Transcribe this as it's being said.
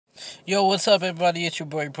Yo, what's up, everybody? It's your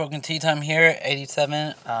boy Broken T-Tyme here,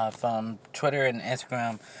 87, from Twitter and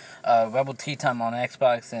Instagram. Rebel T-Tyme on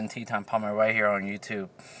Xbox and T-Tyme Palmer right here on YouTube.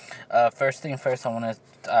 First thing first, I want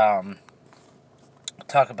to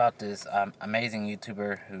talk about this amazing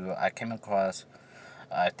YouTuber who I came across,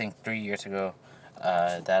 I think 3 years ago,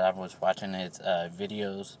 that I was watching his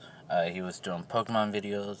videos. He was doing Pokemon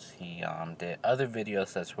videos. He did other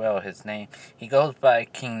videos as well. He goes by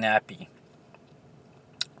King Nappy.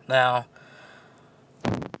 Now,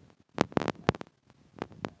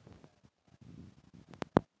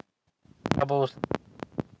 Rebels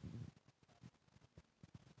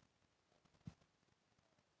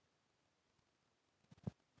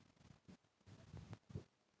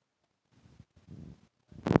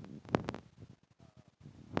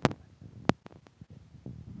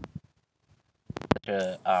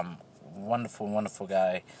a wonderful, wonderful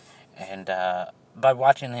guy, and by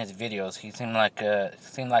watching his videos, he seemed like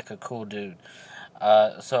a cool dude.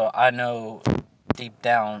 So I know deep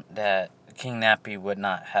down that King Nappy would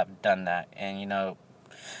not have done that, and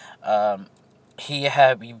um, he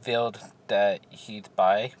had revealed that he's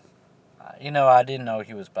bi. I didn't know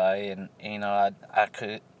he was bi, and I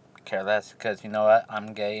could care less because you know what,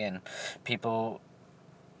 I'm gay, and people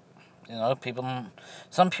people,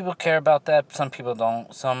 some people care about that, some people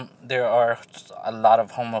don't. There are a lot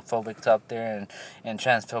of homophobics out there and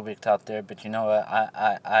transphobics out there, but you know what?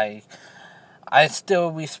 I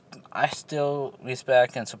still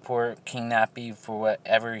respect and support King Nappy for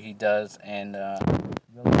whatever he does, and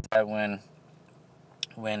really sad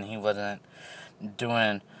when he wasn't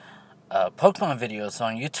doing Pokemon videos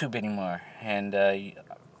on YouTube anymore, and I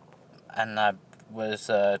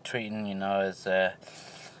was treating as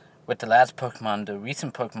with the last Pokemon, the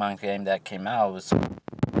recent Pokemon game that came out was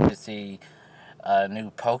to see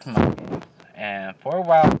new Pokemon games. And for a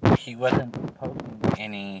while, he wasn't posting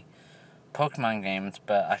any Pokemon games,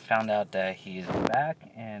 but I found out that he is back.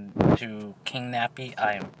 And to King Nappy,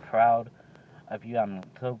 I am proud of you. I'm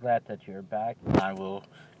so glad that you're back. And I will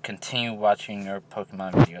continue watching your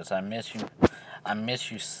Pokemon videos. I miss you. I miss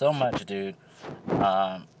you so much, dude.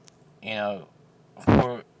 Um, you know,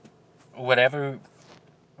 for whatever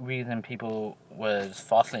reason people was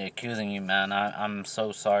falsely accusing you, man. I'm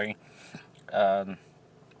so sorry. Um,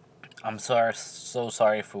 I'm so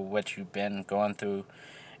sorry for what you've been going through,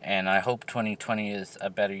 and I hope 2020 is a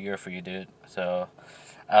better year for you, dude. So,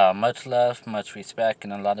 much love, much respect,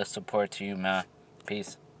 and a lot of support to you, man.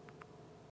 Peace.